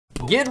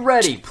Get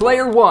ready,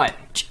 player 1,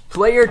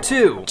 player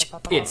 2,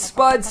 it's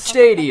Spud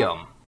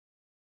Stadium.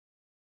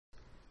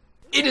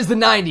 It is the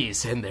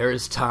 90s, and there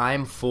is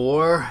time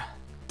for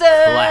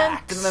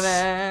Klax.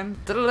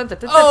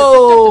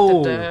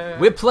 Oh,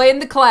 we're playing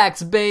the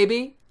Klax,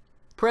 baby.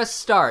 Press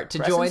start to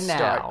join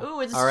now.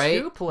 Ooh, it's all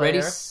right, two-player. ready?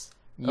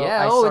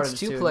 Yeah, it's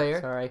two-player.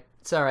 It's alright.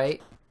 It's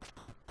alright.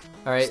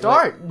 All right,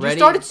 Start. ready? You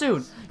started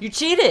soon. You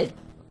cheated.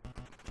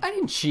 I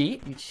didn't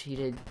cheat. You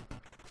cheated.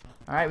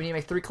 Alright, we need to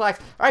make 3 Klax.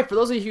 Alright, for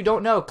those of you who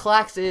don't know,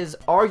 Klax is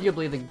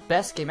arguably the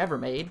best game ever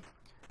made.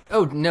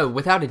 Oh, no,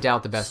 without a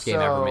doubt the best game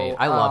ever made.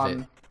 I love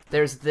it.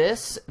 There's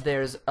this,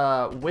 there's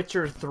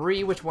Witcher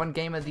 3, which won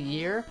Game of the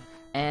Year,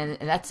 and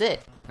that's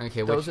it.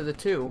 Okay, those are the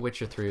 2.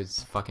 Witcher 3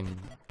 is fucking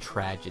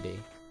tragedy.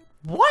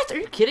 What? Are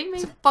you kidding me?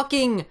 It's a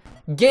fucking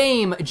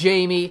game,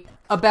 Jamie,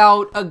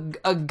 about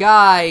a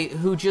guy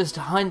who just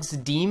hunts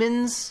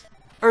demons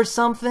or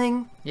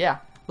something. Yeah.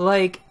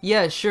 Like,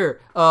 yeah, sure.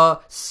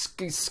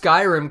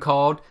 Skyrim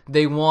called.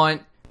 They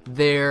want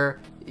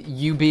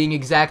you being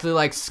exactly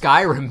like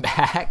Skyrim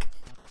back.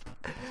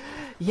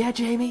 Yeah,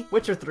 Jamie.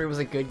 Witcher 3 was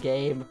a good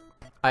game.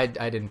 I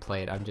didn't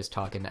play it. I'm just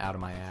talking out of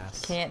my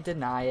ass. Can't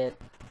deny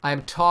it.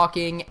 I'm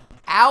talking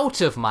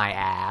out of my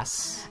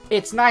ass.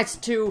 It's nice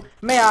to...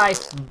 May I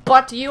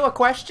butt you a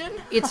question?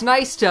 It's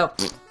nice to...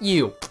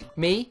 You.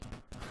 Me?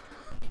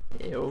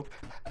 Ew.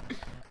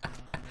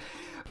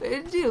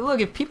 Dude,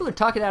 look, if people are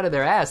talking out of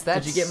their ass,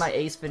 that's... Did you get my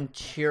Ace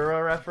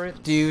Ventura reference?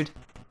 Dude,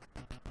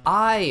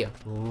 I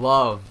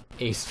love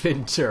Ace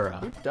Ventura.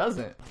 Who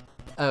doesn't?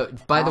 Oh,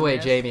 by the way,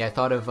 man. Jamie, I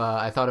thought of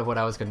what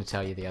I was going to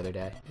tell you the other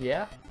day.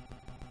 Yeah?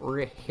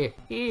 Really?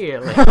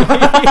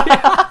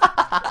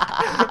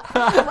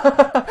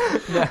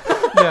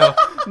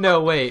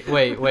 No, wait.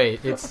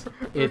 It's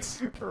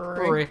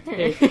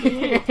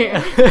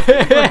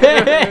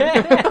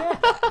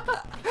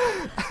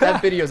That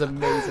video's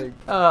amazing.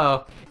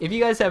 Oh, if you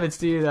guys haven't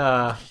seen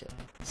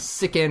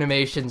Sick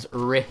Animations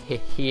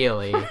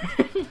Really,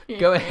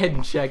 go ahead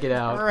and check it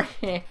out.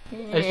 I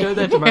showed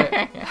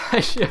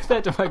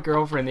that to my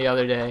girlfriend the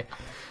other day.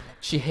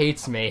 She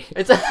hates me.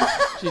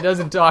 She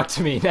doesn't talk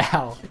to me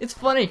now. It's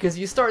funny because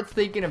you start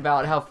thinking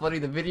about how funny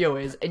the video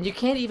is, and you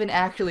can't even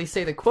actually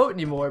say the quote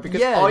anymore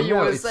because all you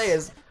want to say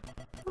is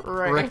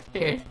Really.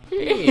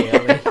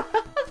 It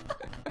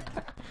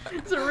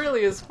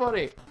really is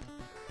funny.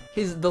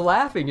 The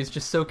laughing is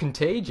just so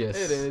contagious.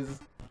 It is.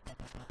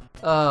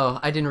 Oh,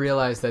 I didn't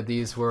realize that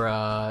these were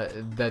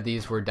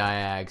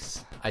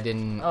diags. I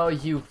didn't. Oh,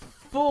 you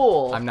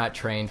fool! I'm not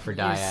trained for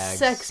diags. You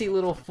sexy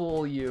little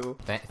fool, you.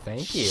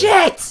 Thank you.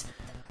 Shit!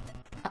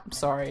 I'm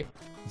sorry.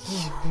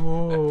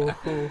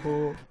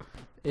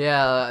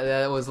 Yeah,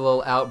 that was a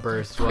little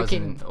outburst,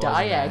 Fucking wasn't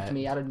diagged that?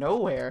 me out of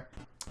nowhere.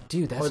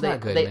 Dude, that's Or not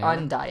good, They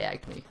man.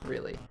 undiagged me,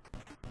 really.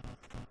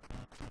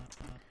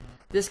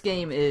 This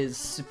game is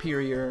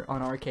superior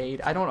on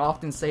arcade. I don't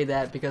often say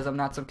that because I'm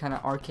not some kind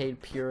of arcade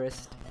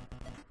purist.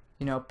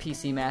 You know,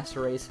 PC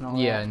Master Race and all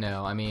that. Yeah,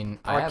 no, I mean...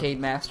 Arcade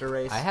Master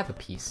Race. I have a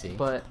PC.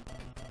 But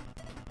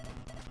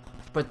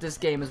this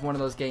game is one of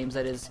those games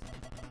that is,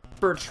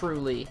 for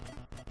truly,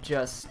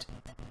 just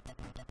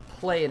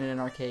play it in an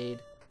arcade,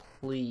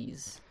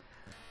 please.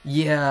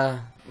 Yeah.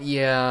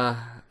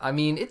 I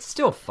mean, it's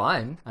still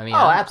fun. I mean,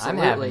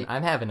 absolutely.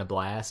 I'm having a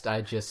blast. I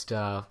just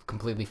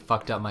completely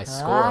fucked up my I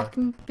score,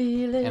 can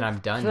feel it, and I'm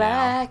done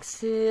now.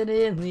 Klaxing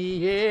in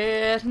the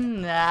air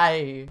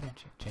tonight.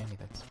 Jamie,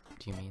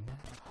 do you mean that?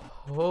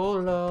 Oh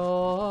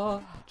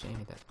Lord.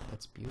 Jamie,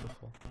 that's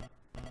beautiful.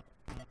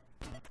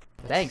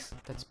 Thanks.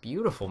 That's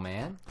beautiful,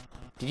 man.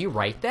 Did you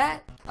write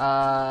that?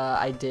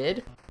 I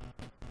did.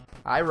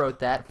 I wrote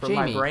that from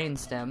my Jamie, brain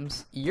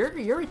stems.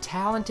 You're a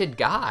talented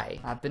guy.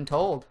 I've been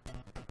told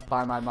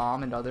by my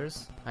mom and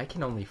others. I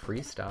can only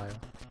freestyle.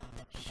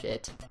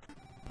 Shit.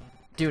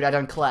 Dude, I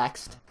done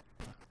klaxed.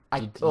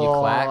 You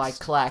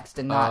klaxed? I klaxed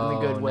and not in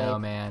the good way. Oh, no,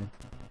 man.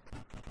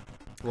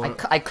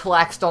 I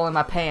klaxed all in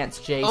my pants,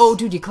 Jace. Oh,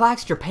 dude, you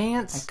klaxed your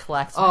pants? I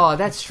klaxed. Oh,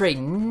 that's straight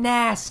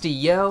nasty,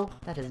 yo.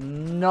 That is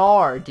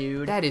gnar,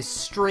 dude. That is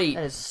straight.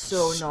 That is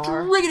so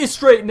gnar. Riggedy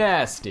straight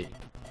nasty.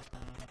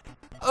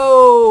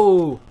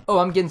 Oh,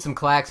 I'm getting some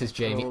Klaxes,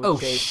 Jamie. Oh,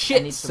 Jace,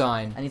 shit,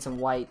 son. I need some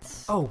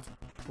whites. Oh,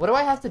 what do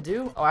I have to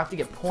do? Oh, I have to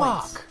get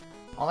points. fuck.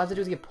 All I have to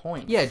do is get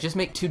points. Yeah, just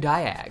make 2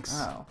 diags.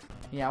 Oh.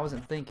 Yeah, I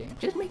wasn't thinking.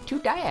 Just make 2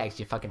 diags,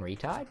 you fucking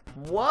retard.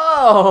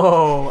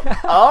 Whoa!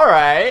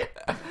 Alright.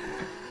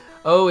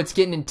 Oh, it's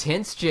getting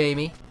intense,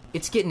 Jamie.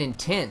 It's getting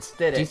intense.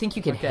 Did it? Do you think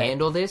you can Okay.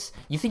 handle this?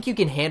 You think you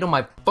can handle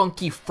my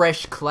funky,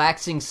 fresh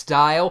Klaxing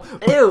style?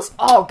 Ew!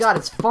 Oh god,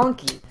 it's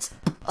funky.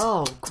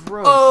 Oh,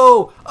 gross.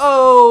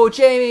 Oh,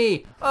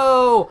 Jamie!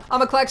 Oh,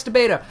 I'm a Klax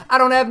debater. I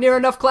don't have near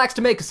enough Klax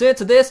to make sense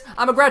of this.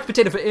 I'm a grouch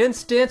potato, for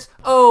instance.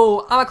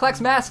 Oh, I'm a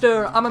Klax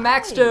master. I'm a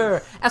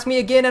maxter. Ask me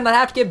again and I'll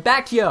have to get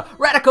back to you.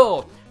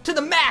 Radical! To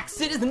the max!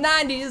 It is the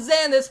 90s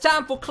and it's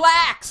time for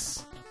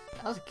Klax!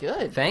 That was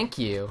good. Thank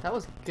you. That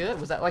was good.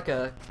 Was that like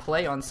a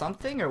play on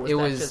something, or was It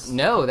that was just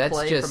no. a That's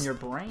play just from your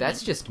brain?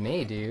 That's just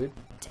me, dude.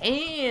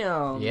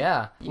 Damn.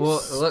 Yeah. You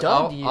Well, look,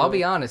 stunned you. I'll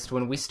be honest.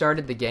 When we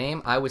started the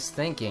game, I was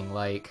thinking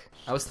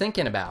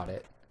about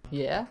it,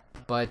 Yeah.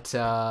 but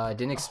I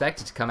didn't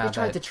expect it to come They out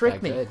tried that, to trick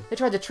that me. good. They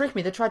tried to trick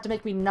me. They tried to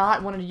make me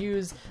not want to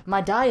use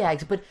my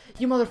diags. But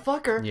you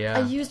motherfucker, Yeah.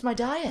 I used my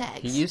diags.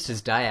 He used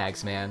his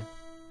diags, man.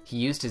 He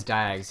used his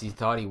diags. He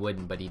thought he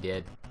wouldn't, but he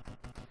did.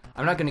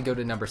 I'm not gonna go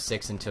to number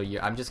 6 until you.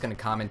 I'm just gonna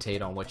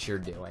commentate on what you're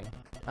doing.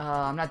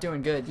 I'm not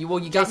doing good. You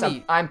got Jason,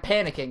 me. I'm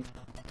panicking.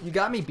 You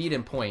got me beat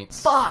in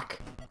points. Fuck.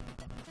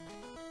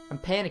 I'm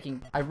panicking.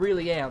 I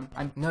really am.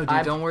 No,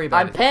 dude, don't worry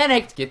about it. I'm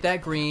panicked. Get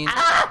that green.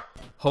 Ah!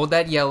 Hold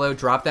that yellow.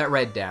 Drop that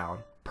red down.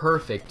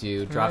 Perfect,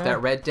 dude. Drop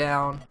that red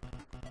down.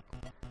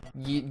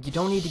 You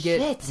don't need to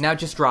get. Shit. Now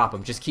just drop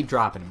them. Just keep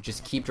dropping them.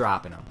 Just keep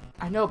dropping them.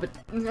 I know, but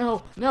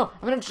no.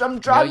 I'm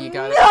dropping. No, you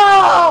got it. No!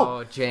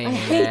 Oh, Jamie, I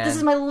hate. man. This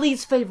is my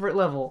least favorite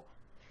level.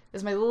 This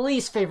is my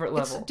least favorite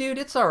level. Dude,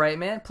 it's all right,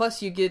 man.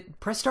 Plus, you get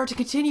press start to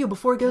continue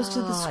before it goes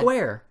to the God.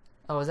 square.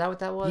 Oh, is that what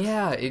that was?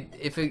 Yeah,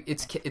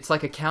 it's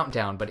like a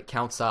countdown, but it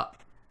counts up.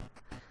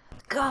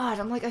 God,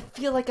 I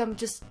feel like I'm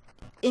just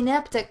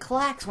inept at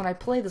Klax when I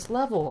play this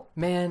level.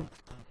 Man,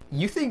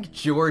 you think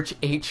George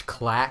H.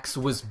 Klax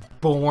was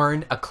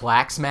born a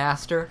Klax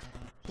master?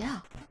 Yeah.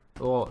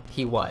 Well,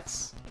 he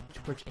was,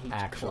 George H.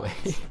 actually.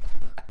 Klax.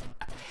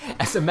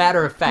 As a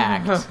matter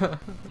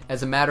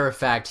of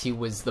fact, he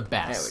was the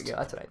best. There we go.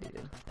 That's what I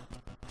needed.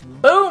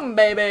 Boom,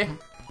 baby.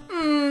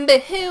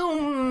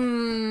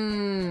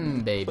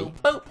 Baby. Boop,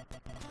 boop.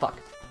 Fuck.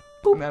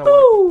 Boop, That'll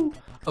work. boo.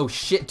 Oh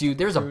shit, dude,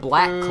 there's a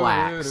black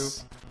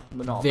Klax.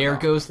 There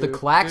goes the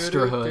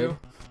Klaxterhood.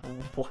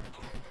 What?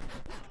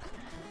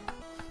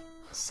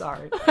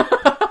 Sorry.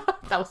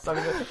 That was so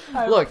good.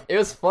 Look, it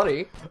was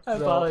funny. I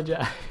so.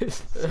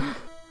 apologize.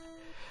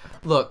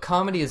 Look,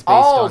 comedy is based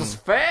All's on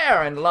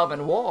fair in love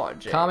and war,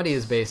 James. comedy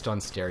is based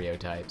on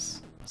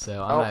stereotypes.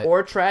 So I'm not,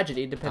 or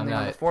tragedy, depending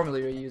on not- the formula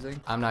you're using.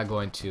 I'm not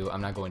going to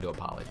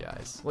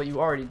apologize. Well, you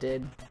already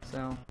did,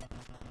 so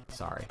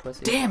Sorry.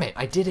 Pussy. Damn it,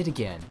 I did it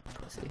again.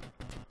 pussy.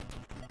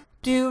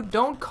 Dude,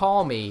 don't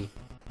call me.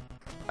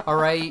 All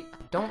right?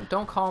 Don't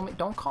call me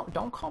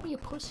a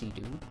pussy,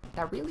 dude.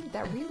 That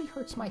really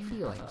hurts my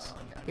feelings.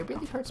 It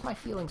really hurts my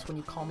feelings when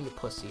you call me a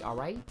pussy, all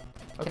right?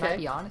 Can I Okay.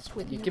 be honest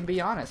with you? You can be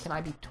honest. Can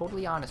I be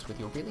totally honest with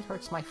you? It really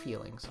hurts my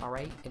feelings, all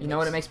right? You know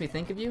what it makes me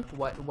think of you?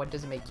 What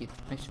does it make you?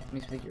 Makes me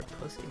think you're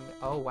a pussy.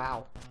 Oh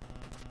wow,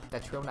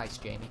 that's real nice,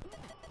 Jamie.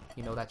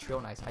 You know that's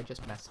real nice. I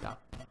just messed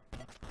up.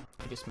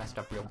 I just messed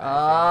up real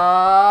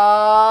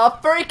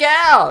bad. Freak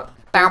out!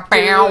 Bow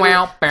bow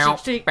wow bow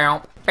Cheek, cheek.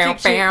 bow bow Cheek,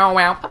 cheek. bow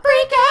wow.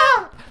 Freak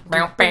out!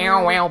 Bow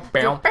bow wow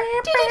bow.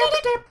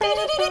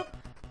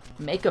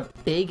 Make a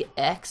big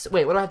X.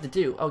 Wait, what do I have to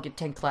do? Oh, get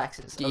 10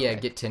 Klaxes. Yeah,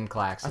 Okay. get 10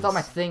 Klaxes. I thought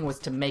my thing was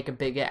to make a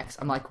big X.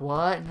 I'm like,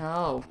 what?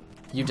 No.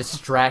 You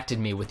distracted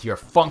me with your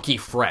funky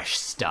fresh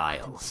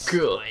styles.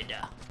 Good.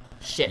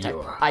 Shit,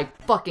 You're- I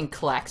fucking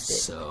Klaxed it.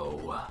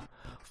 So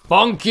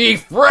funky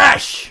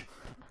fresh.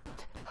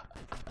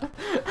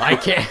 I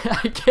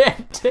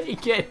can't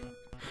take it.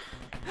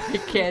 You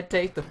can't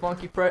take the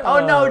funky fresh.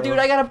 Oh no, dude,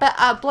 I got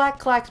a black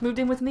Klax moved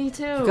in with me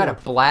too. You got a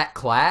black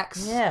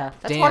Klax? Yeah,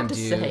 that's Damn, hard to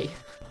dude. say.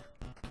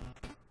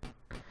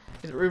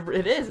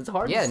 It is. It's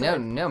hard Yeah, to say.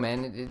 no,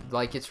 man.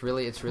 It's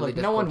really Look, difficult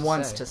no one to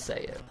wants say. to say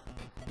it,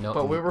 No,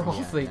 but we were all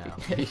yeah, thinking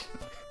no. it.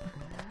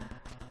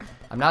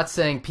 I'm not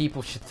saying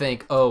people should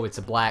think, oh, it's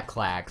a black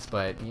Klax,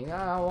 but you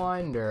gotta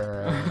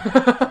wonder.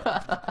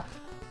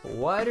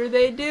 What are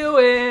they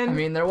doing? I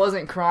mean, there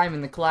wasn't crime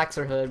in the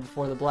Klaxerhood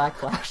before the Black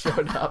Klax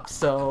showed up,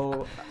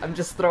 so I'm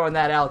just throwing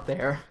that out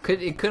there.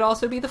 it could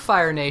also be the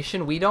Fire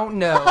Nation. We don't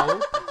know.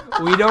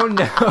 We don't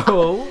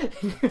know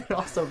It could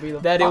also be the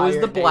that it was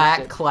Fire the Black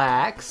Nation.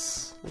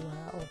 Klax.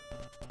 Wow.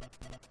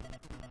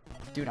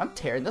 Dude, I'm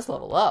tearing this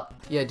level up.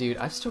 Yeah, dude,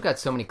 I've still got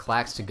so many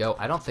Klax to go.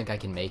 I don't think I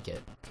can make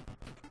it.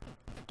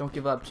 Don't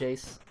give up,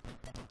 Jace.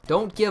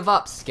 Don't give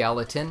up,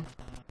 skeleton.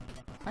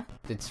 What?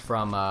 It's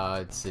from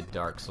it's a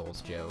Dark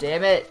Souls joke.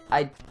 Damn it!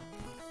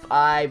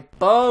 I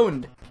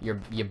boned. You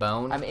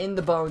bone? I'm in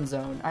the bone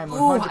zone. I'm 100%.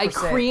 Ooh, I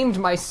creamed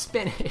my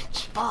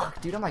spinach.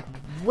 Fuck, dude, I'm like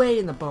way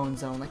in the bone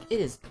zone. Like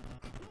it is.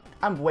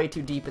 I'm way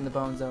too deep in the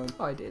bone zone.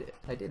 Oh, I did it.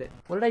 I did it.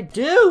 What did I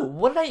do?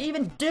 What did I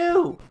even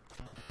do?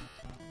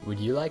 Would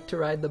you like to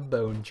ride the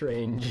bone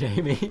train,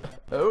 Jamie?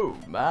 Oh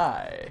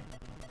my.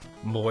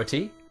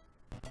 Morty?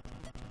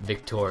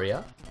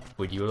 Victoria?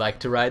 Would you like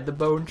to ride the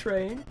bone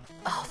train?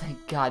 Oh,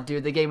 thank God,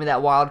 dude. They gave me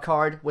that wild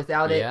card.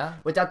 Without it, Yeah?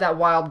 without that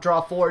wild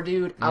draw 4,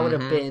 dude, I would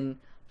have been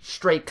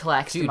straight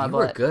Klax to Dude, my you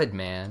butt. were good,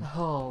 man.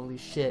 Holy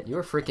shit. You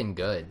were freaking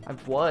good. I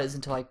was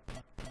until I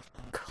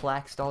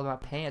Klaxed all of my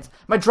pants.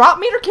 My drop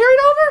meter carried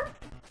over?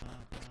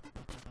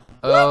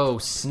 Oh,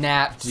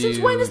 snap, dude. Since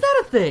when is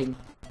that a thing?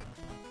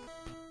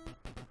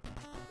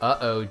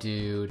 Uh-oh,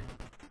 dude.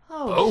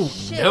 Oh,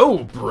 shit. no,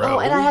 bro. Oh,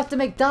 and I have to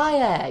make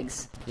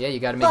diags. Yeah, you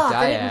gotta make Fuck,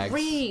 I diags. didn't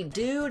read,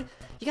 dude.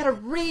 You gotta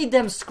read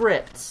them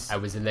scripts. I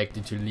was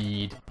elected to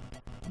lead,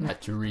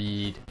 not to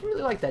read. I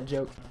really like that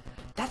joke.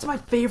 That's my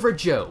favorite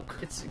joke.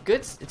 It's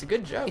good. It's a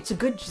good joke. It's a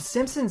good...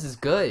 Simpsons is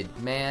good,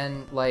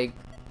 man. Like,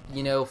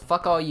 you know,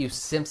 fuck all you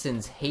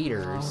Simpsons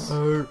haters.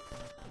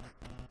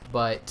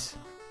 But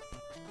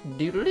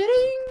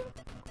Doodle-ding.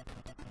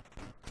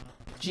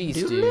 jeez,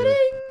 dude.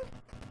 Doodle-ding.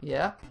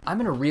 Yeah? I'm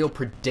in a real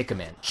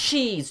predicament.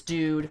 Jeez,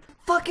 dude.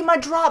 Fucking my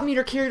drop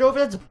meter carried over.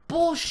 That's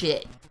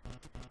bullshit.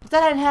 If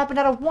that hadn't happened,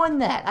 I'd have won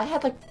that. I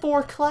had like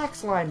 4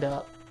 Klax lined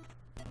up.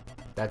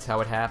 That's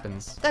how it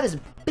happens. That is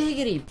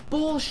biggity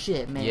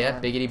bullshit, man. Yeah,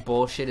 biggity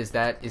bullshit. Is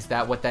that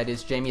what that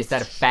is, Jamie? Is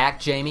that a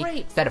fact, Jamie?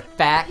 Is that a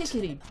fact?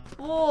 Biggity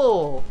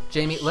bull.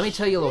 Jamie, let me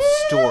tell you a little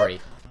story.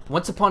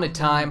 Once upon a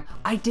time,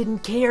 I didn't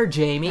care,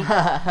 Jamie.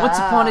 Once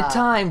upon a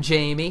time,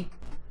 Jamie.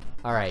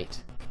 All right,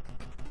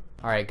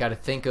 got to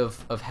think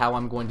of how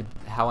I'm going to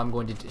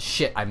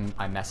shit.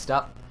 I messed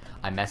up.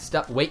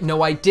 Wait,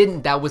 no, I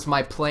didn't. That was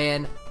my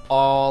plan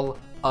all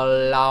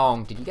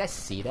along. Did you guys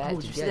see that?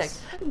 Oh, Did you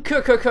guys see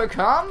that?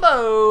 Combo.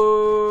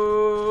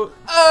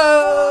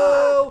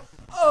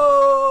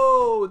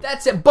 Oh,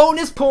 that's it.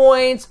 Bonus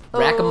points.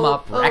 Rack 'em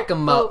up. Rack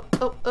 'em up.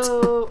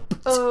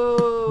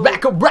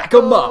 Rack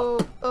 'em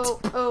up.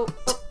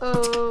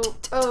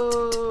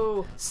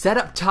 Set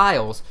up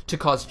tiles to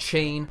cause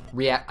chain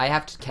react. I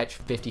have to catch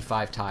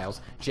 55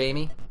 tiles.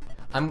 Jamie,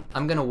 I'm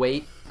gonna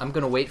wait. I'm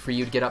gonna wait for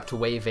you to get up to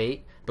wave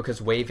 8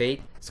 because wave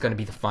 8 is gonna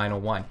be the final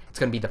one. It's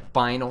gonna be the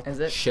final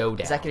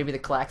showdown. Is that gonna be the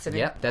Klaxes?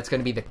 Yep, that's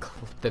gonna be the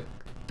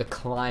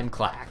climb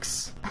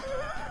Klax.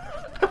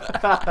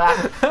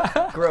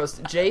 Gross.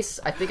 Jace,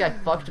 I think I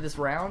fucked this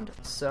round,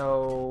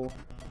 so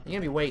you're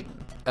gonna be waiting.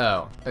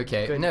 Oh,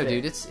 okay. Good no,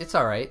 thing. dude, it's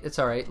all right. It's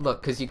all right.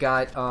 Look, cause you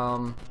got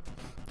oh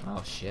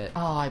shit. Oh,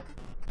 I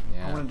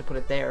Yeah, wanted to put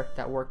it there.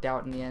 That worked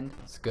out in the end.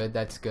 it's good.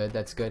 That's good.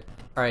 That's good.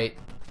 All right,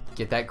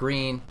 get that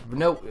green.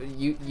 No,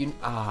 you.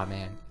 Ah,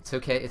 man, it's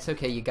okay. It's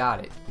okay. You got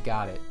it. You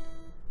got it.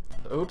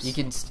 Oops. You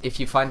can, if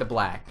you find a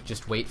black,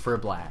 just wait for a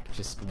black.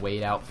 Just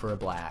wait out for a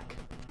black.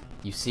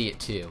 You see it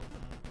too.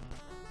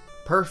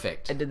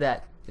 Perfect. I did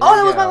that. There Oh, you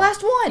that was go. my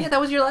last one. Yeah, that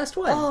was your last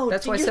one. Oh,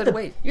 that's why I you're said the,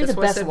 wait. You're That's the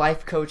why I best said-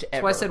 life coach ever.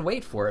 That's why I said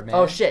wait for it, man.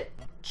 Oh shit!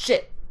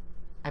 Shit!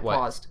 I What?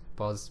 paused.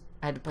 Pause.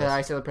 I had to play the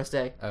ice and press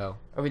A. Oh.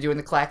 Are we doing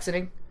the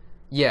Klaxening?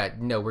 Yeah,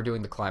 no, we're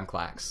doing the climb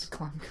Klax.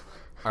 Climb.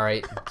 All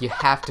right, you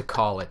have to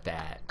call it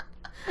that.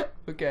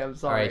 Okay, I'm All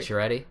sorry. right, you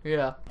ready?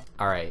 Yeah.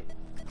 All right,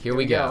 here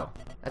we go.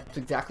 That's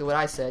exactly what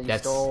I said. You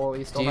That's- stole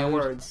my dude,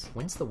 words.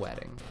 When's the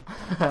wedding?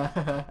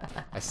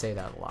 I say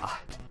that a lot.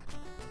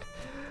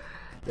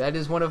 That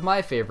is one of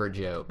my favorite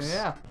jokes.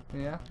 Yeah.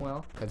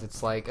 Well. Because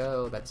it's like,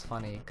 oh, that's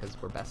funny because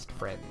we're best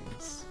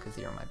friends. Because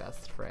you're my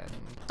best friend.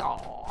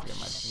 Oh,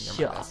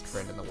 You're my best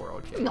friend in the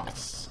world, Jake. No,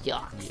 shucks.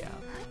 Yeah.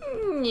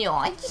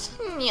 No,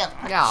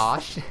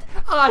 Gosh.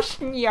 Oh,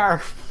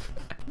 snarf.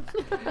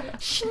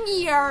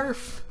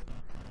 Snarf.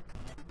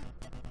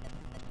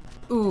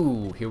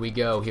 Ooh, here we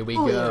go. Here we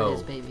Oh, go. there it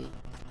is, baby.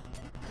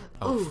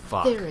 Oh, Ooh,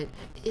 fuck. there it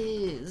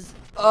is.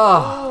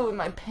 Oh, Oh,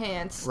 my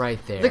pants. right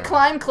there. The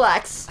climb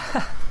Klax.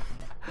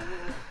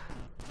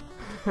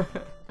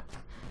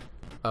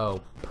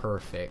 Oh,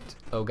 perfect.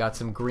 Oh, got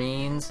some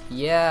greens.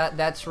 Yeah,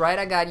 that's right.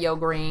 I got yo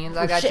greens.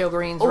 I got shit. yo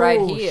greens right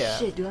Oh, here.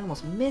 Shit, dude, I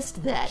almost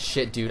missed that.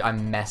 Shit, dude, I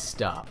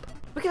messed up.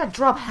 We gotta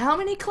drop how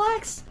many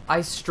Klax? I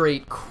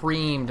straight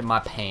creamed my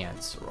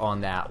pants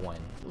on that one.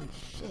 Holy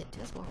shit,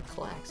 dude, that's a lot of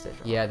Klax to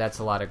drop. Yeah, that's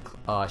a lot of...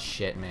 Oh,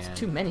 shit, man.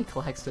 Too many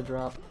Klax to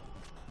drop.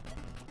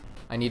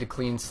 I need a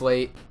clean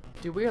slate.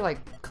 Dude, we're like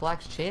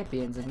Klax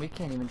champions, and we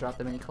can't even drop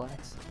that many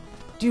Klax.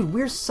 Dude,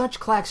 we're such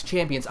Klax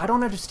champions. I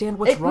don't understand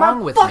what's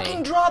wrong with my fucking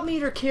me. drop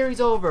meter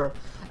carries over.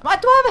 Do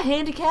I have a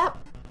handicap?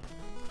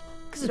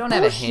 You don't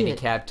have a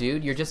handicap,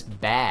 dude. You're just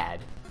bad.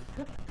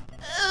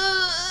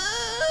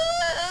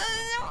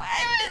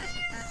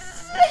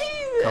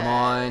 Come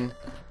on.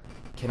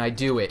 Can I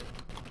do it?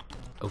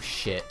 Oh,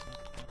 shit.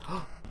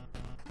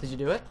 Did you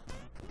do it?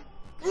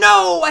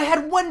 No! I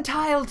had one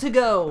tile to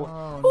go!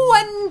 Oh,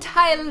 One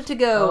tile to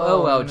go!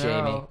 Oh, well, no.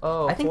 Jamie.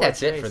 Oh, I think poor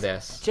that's it Jace. for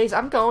this. Jace,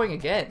 I'm going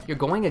again. You're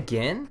going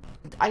again?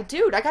 I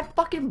got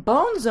fucking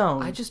bone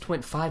zone. I just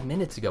went 5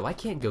 minutes ago. I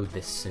can't go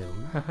this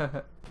soon.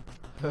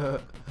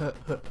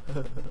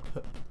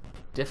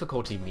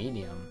 Difficulty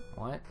medium.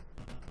 What?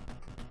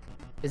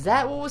 Is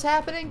that what was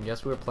happening?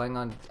 Yes, we were playing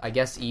on... I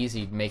guess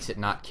easy makes it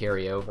not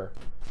carry over.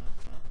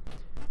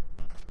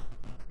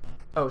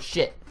 Oh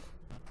shit.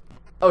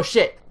 Oh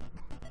shit.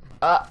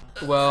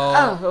 Well,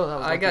 that was I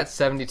lucky. got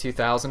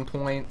 72,000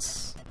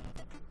 points,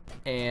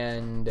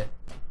 and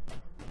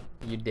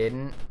you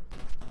didn't.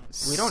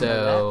 We don't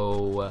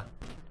so,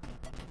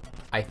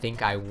 I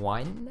think I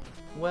won.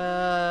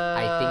 Well,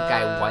 I think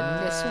I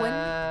won this one.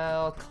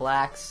 Well,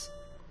 Klax.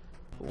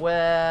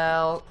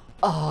 Well,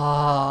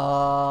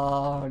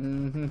 oh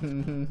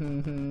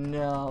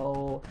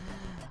no,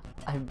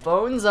 I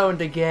bone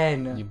zoned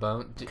again. You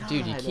dude.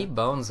 You God. keep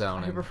bone I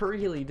zoning.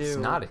 really do. It's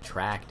not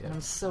attractive.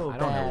 I'm so I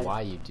don't bad. know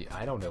why you do.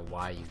 I don't know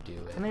why you do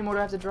it. How many more do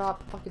I have to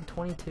drop? Fucking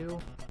 22.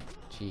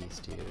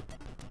 Jeez, dude.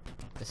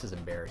 This is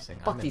embarrassing.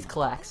 Fuck these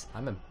Klax.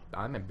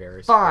 I'm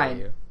embarrassed Fine.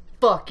 for you.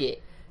 Fuck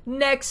it.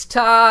 Next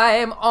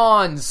time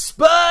on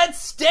Spud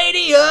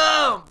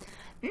Stadium.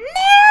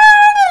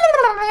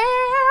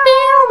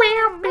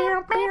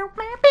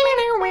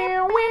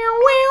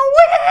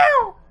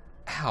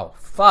 Ow,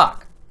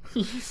 fuck.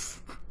 You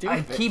stupid.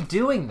 I keep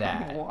doing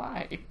that.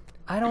 Why?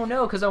 I don't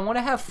know, because I want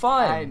to have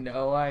fun. I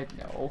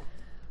know.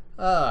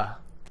 Ugh.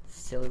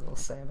 Silly little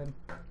salmon.